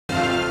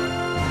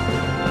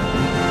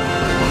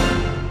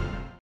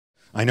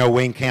I know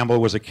Wayne Campbell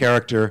was a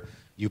character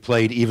you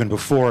played even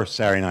before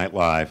Saturday Night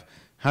Live.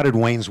 How did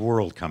Wayne's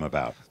World come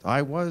about?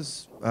 I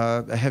was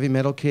a heavy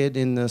metal kid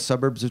in the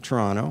suburbs of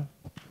Toronto,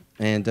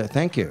 and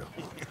thank you.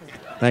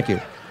 Thank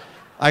you.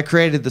 I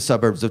created the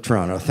suburbs of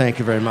Toronto. Thank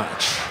you very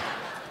much.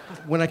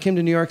 When I came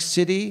to New York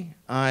City,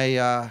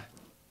 I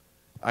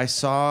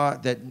saw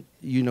that,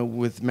 you know,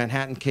 with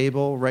Manhattan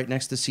Cable right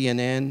next to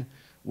CNN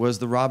was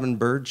the Robin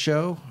Bird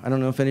Show. I don't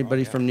know if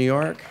anybody from New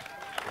York.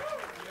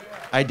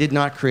 I did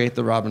not create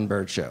the Robin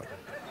Bird Show.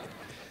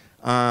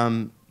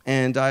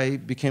 And I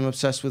became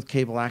obsessed with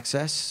cable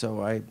access,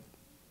 so I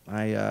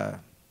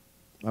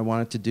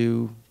wanted to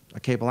do a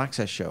cable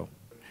access show.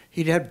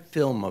 He'd had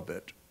film of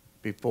it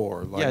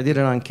before. Yeah, I did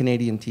it on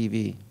Canadian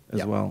TV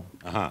as well.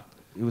 Uh-huh.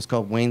 It was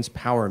called Wayne's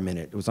Power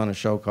Minute. It was on a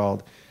show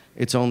called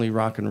It's Only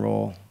Rock and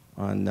Roll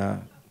on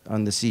the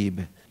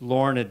Seeb.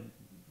 Lorne had,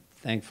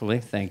 thankfully,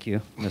 thank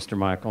you, Mr.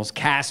 Michaels,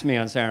 cast me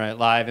on Saturday Night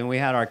Live, and we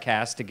had our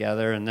cast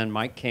together, and then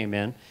Mike came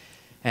in,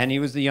 and he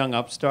was the young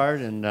upstart,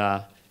 and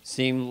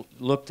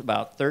looked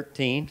about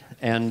 13,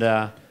 and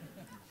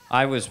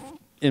I was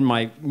in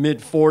my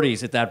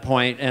mid-40s at that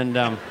point,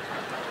 and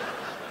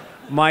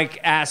Mike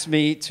asked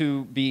me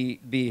to be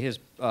his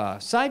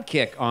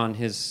sidekick on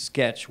his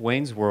sketch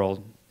Wayne's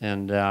World,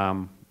 and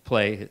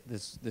play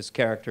this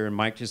character, and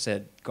Mike just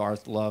said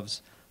Garth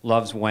loves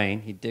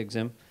Wayne. He digs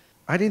him.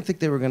 I didn't think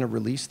they were going to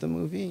release the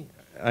movie.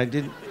 I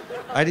didn't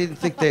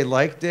think they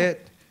liked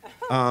it.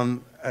 The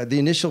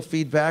initial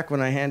feedback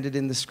when I handed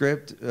in the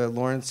script,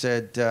 Lorne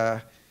said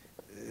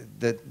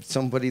that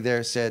somebody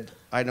there said,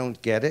 "I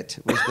don't get it,"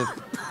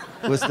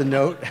 was the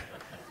note,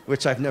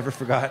 which I've never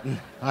forgotten.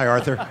 Hi,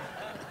 Arthur.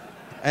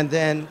 And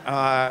then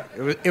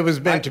it was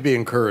meant to be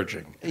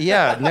encouraging.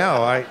 Yeah,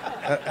 no,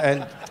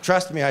 and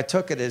trust me, I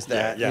took it as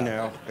that. Yeah. You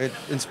know, it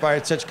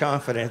inspired such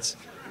confidence.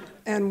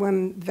 And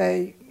when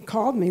they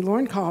called me,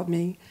 Lorne called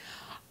me,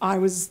 I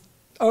was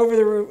over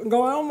the roof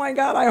going, "Oh my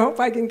God, I hope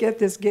I can get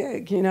this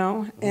gig," you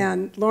know?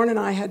 And Lorne and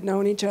I had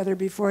known each other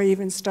before he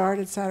even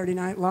started Saturday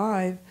Night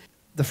Live.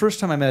 The first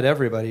time I met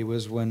everybody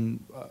was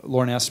when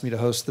Lorne asked me to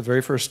host the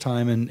very first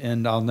time,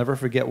 and I'll never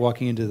forget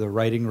walking into the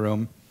writing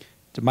room,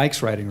 to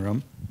Mike's writing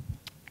room,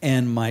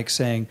 and Mike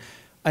saying,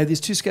 "I have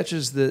these two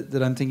sketches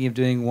that I'm thinking of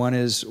doing. One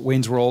is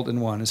Wayne's World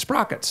and one is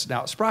Sprockets."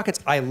 Now, Sprockets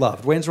I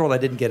loved. Wayne's World I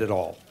didn't get at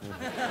all.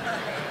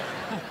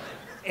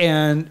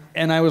 And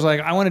I was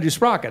like, I want to do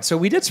Sprockets. So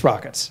we did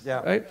Sprockets.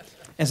 Yeah. Right?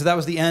 And so that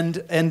was the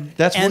end. And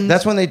that's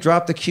when they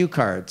dropped the cue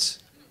cards.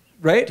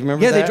 Right? Do you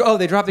remember that?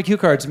 They dropped the cue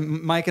cards.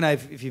 Mike and I,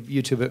 if you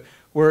YouTube it,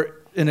 were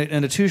in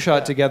a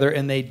two-shot together,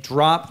 and they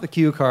dropped the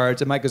cue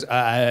cards, and Mike goes,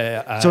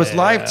 So it's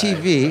live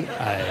TV,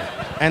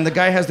 and the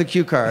guy has the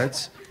cue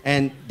cards,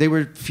 and they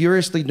were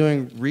furiously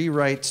doing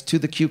rewrites to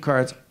the cue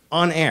cards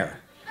on air.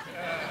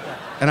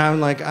 And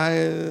I'm like,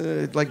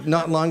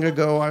 not long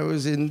ago, I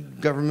was in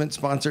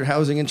government-sponsored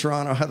housing in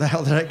Toronto. How the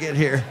hell did I get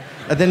here?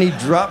 And then he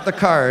dropped the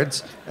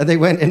cards, and they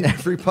went in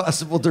every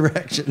possible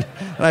direction.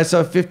 And I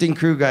saw 15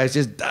 crew guys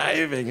just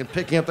diving and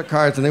picking up the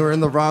cards, and they were in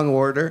the wrong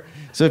order.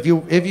 So if you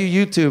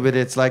YouTube it,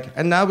 it's like,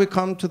 and now we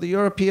come to the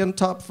European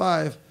top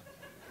 5.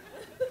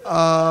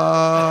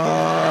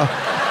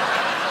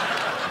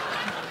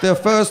 The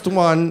first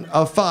one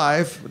of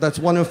 5, that's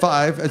 1 of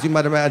 5, as you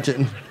might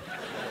imagine.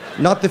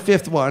 Not the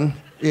 5th one.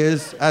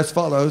 Is as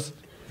follows.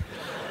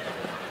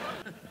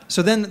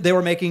 So then they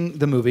were making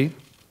the movie,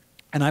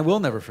 and I will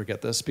never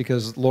forget this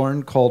because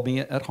Lorne called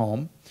me at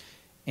home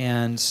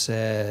and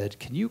said,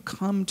 "Can you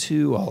come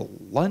to a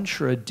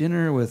lunch or a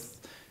dinner with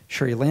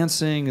Sherry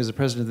Lansing as the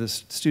president of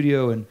this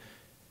studio and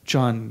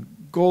John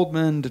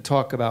Goldman to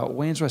talk about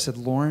Wayne's World?" I said,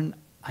 "Lorne,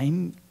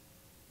 I'm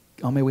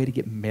on my way to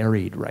get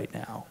married right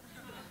now."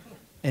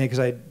 And because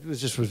I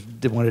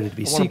wanted it to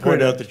be secret. I want to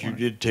point out that you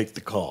did take the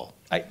call.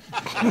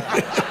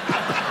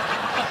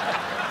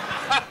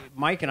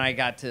 Mike and I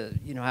got to,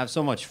 have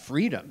so much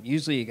freedom.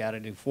 Usually you got to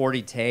do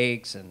 40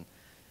 takes, and,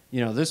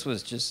 this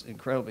was just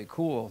incredibly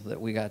cool that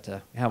we got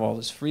to have all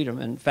this freedom.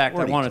 In fact,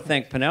 I want to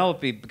thank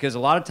Penelope, because a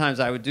lot of times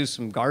I would do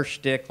some gar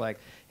shtick like,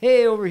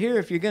 "Hey, over here,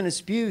 if you're going to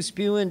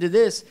spew into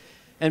this."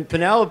 And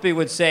Penelope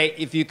would say,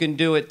 "If you can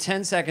do it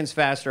 10 seconds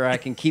faster, I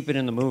can keep it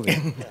in the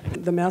movie."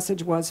 The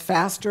message was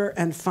faster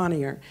and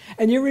funnier.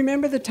 And you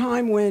remember the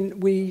time when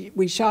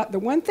we shot, the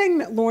one thing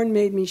that Lorne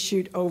made me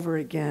shoot over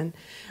again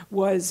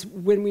was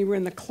when we were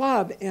in the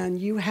club and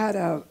you had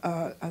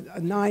a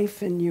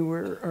knife and you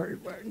were,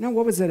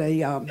 what was it,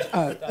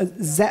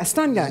 a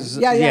stun gun.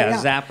 Yeah,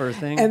 zapper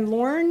thing. And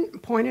Lorne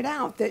pointed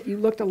out that you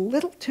looked a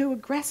little too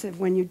aggressive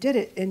when you did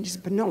it. And he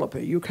said,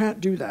 "Penelope, you can't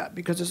do that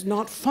because it's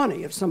not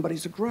funny if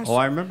somebody's aggressive." Oh,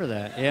 I remember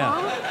that,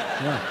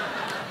 yeah.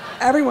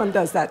 Everyone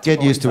does that.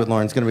 Get used to it,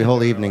 Lorne. It's going to be a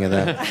whole evening of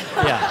that.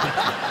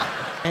 Yeah.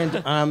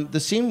 And the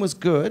scene was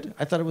good.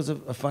 I thought it was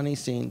a funny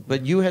scene.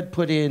 But you had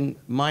put in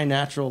my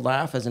natural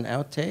laugh as an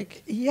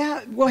outtake.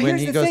 Yeah, well, when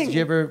here's he the goes, thing. "Did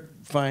you ever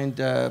find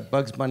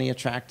Bugs Bunny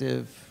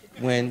attractive?"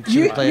 when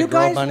she would play a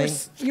girl bunny.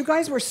 You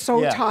guys were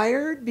so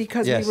tired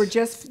because Yes. we were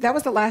that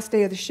was the last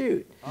day of the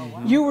shoot. Oh,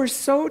 wow. You were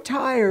so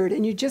tired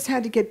and you just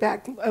had to get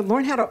back.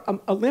 Lorne had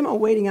a limo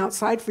waiting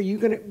outside for you,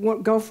 going to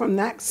go from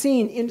that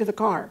scene into the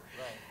car.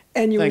 Right.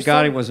 And you Thank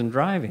God he wasn't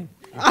driving.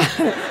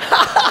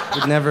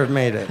 Would never have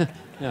made it.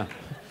 Yeah.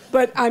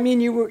 But I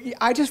mean,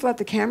 I just let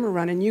the camera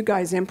run, and you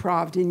guys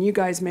improv'd, and you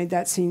guys made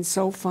that scene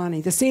so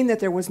funny. The scene that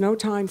there was no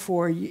time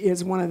for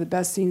is one of the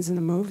best scenes in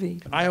the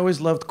movie. I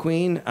always loved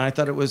Queen. I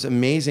thought it was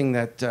amazing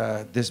that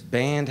this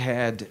band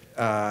had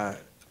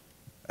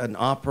an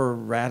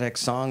operatic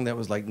song that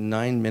was like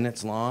 9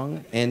 minutes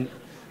long, and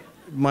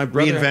my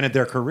brother reinvented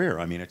their career.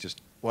 I mean, it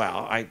just.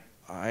 Wow,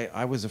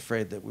 I was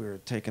afraid that we were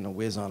taking a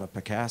whiz on a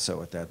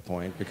Picasso at that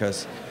point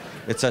because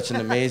it's such an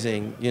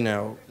amazing,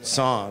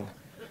 song.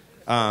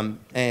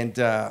 And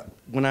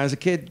when I was a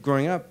kid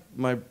growing up,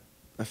 a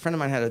friend of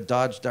mine had a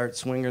Dodge Dart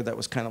Swinger that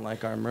was kind of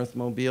like our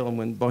Mirthmobile, and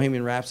when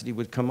Bohemian Rhapsody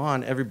would come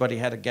on, everybody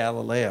had a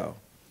Galileo.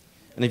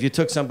 And if you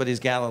took somebody's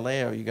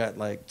Galileo, you got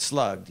like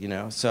slugged,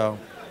 So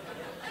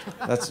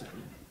that's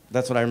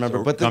what I remember.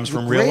 So but it comes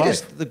from real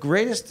life. The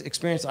greatest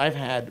experience I've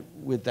had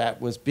with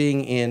that was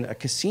being in a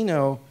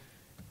casino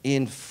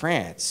in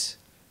France,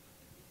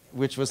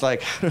 which was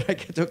like, how did I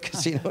get to a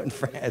casino in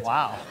France?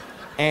 Wow.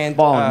 And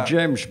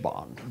James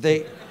Bond.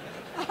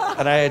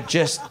 And I had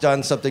just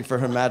done something for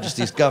Her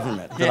Majesty's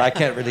government that I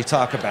can't really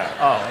talk about.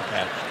 Oh,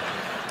 okay.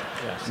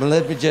 Yes. But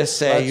let me just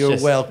say,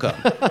 you're welcome.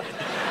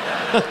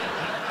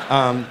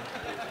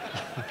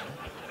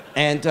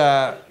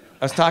 I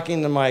was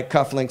talking to my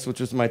cufflinks,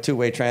 which was my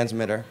two-way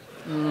transmitter.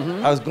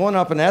 Mm-hmm. I was going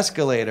up an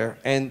escalator,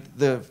 and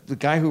the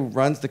guy who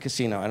runs the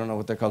casino, I don't know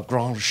what they're called,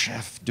 Grand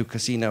Chef du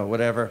Casino,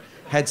 whatever,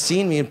 had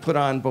seen me and put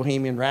on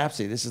Bohemian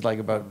Rhapsody. This is like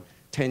about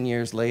 10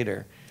 years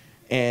later.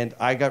 And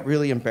I got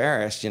really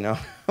embarrassed, I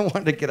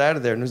wanted to get out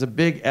of there. And there was a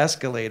big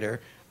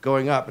escalator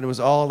going up, and it was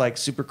all like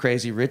super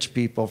crazy rich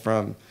people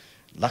from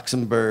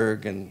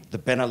Luxembourg and the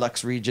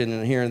Benelux region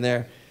and here and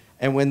there.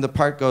 And when the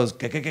part goes,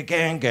 gang,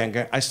 gang,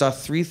 gang, I saw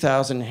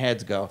 3,000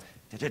 heads go,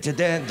 with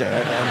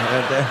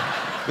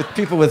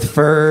people with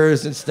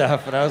furs and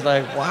stuff. And I was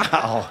like,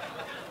 wow,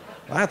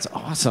 that's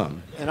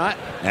awesome. And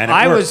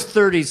I was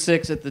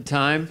 36 at the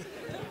time.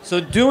 So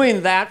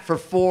doing that for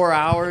 4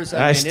 hours,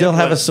 I still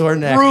have a sore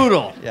neck.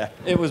 Brutal. Yeah.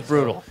 It was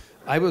brutal.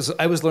 I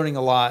was learning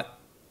a lot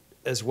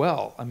as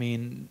well. I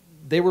mean,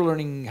 they were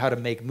learning how to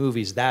make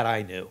movies, that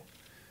I knew.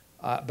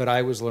 But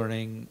I was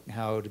learning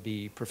how to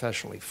be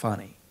professionally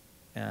funny.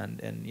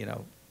 And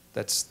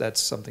that's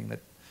something that,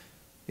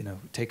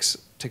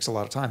 takes a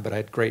lot of time, but I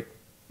had great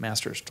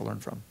masters to learn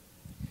from.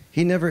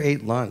 He never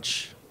ate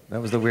lunch.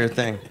 That was the weird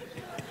thing.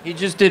 He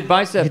just did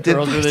bicep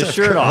curls with his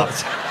shirt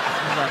off.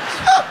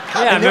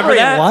 Yeah, remember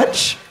that?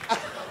 Lunch?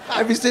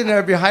 I'd be sitting there,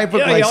 I'd be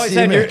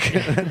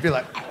hypoglycemic. And I'd be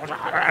like,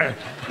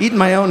 eating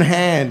my own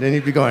hand. And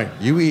he'd be going,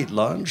 you eat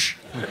lunch?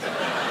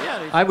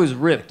 I was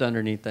ripped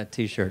underneath that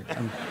T-shirt.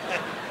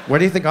 Why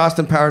do you think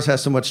Austin Powers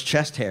has so much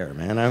chest hair,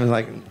 man? I was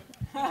like...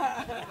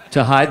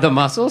 To hide the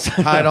muscles?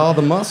 Hide all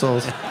the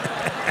muscles.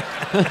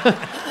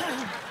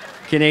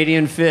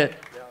 Canadian fit.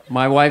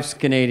 My wife's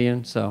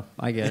Canadian, so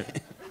I get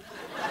it.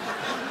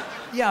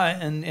 Yeah,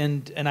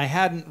 and I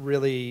hadn't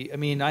really. I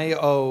mean, I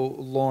owe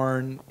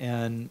Lorne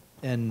and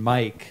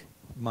Mike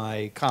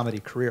my comedy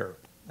career.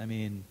 I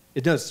mean,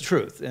 it's the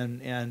truth.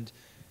 And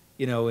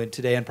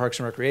today in Parks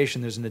and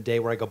Recreation, there's a day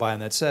where I go by on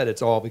that set.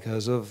 It's all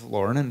because of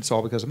Lorne, and it's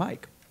all because of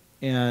Mike.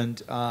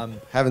 And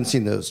haven't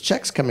seen those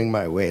checks coming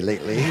my way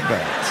lately,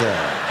 but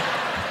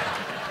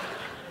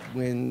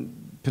when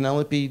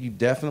Penelope, you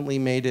definitely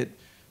made it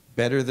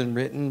better than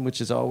written,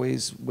 which is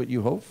always what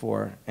you hope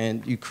for.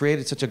 And you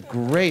created such a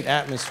great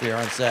atmosphere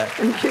on set.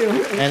 Thank you.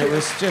 And it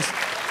was just,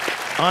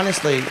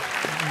 honestly,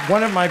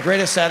 one of my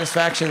greatest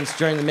satisfactions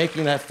during the making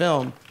of that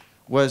film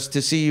was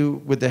to see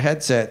you with the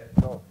headset.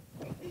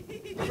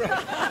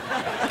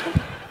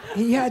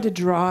 He had to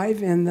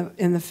drive in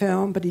the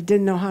film, but he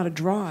didn't know how to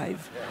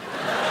drive.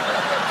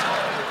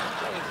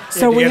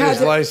 So we had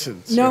his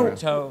license.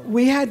 No,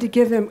 we had to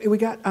give him. We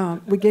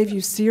gave you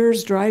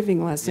Sears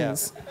driving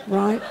lessons,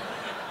 right?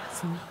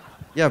 So.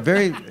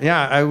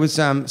 Yeah, I was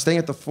staying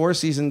at the Four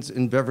Seasons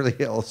in Beverly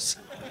Hills,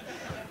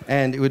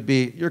 and it would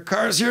be, your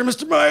car's here,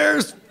 Mr.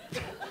 Myers,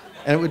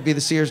 and it would be the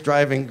Sears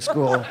driving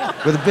school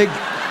with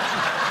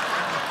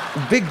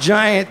a big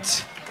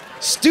giant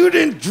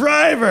student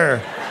driver,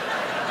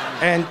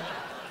 and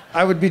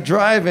I would be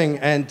driving,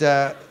 and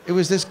it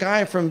was this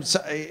guy from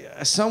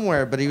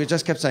somewhere, but he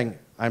just kept saying,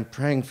 I'm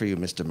praying for you,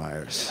 Mr.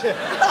 Myers.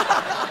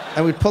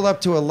 And we'd pull up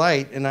to a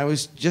light, and I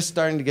was just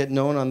starting to get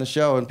known on the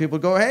show, and people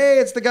would go, hey,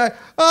 it's the guy.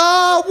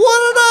 Oh,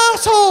 what an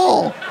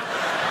asshole!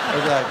 I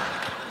was like,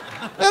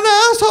 an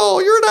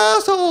asshole, you're an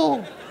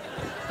asshole.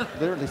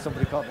 Literally,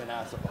 somebody called me an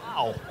asshole.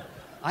 Wow.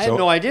 I had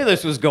no idea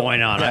this was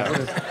going on.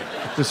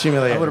 Just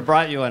humiliating. I would have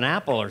brought you an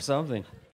apple or something.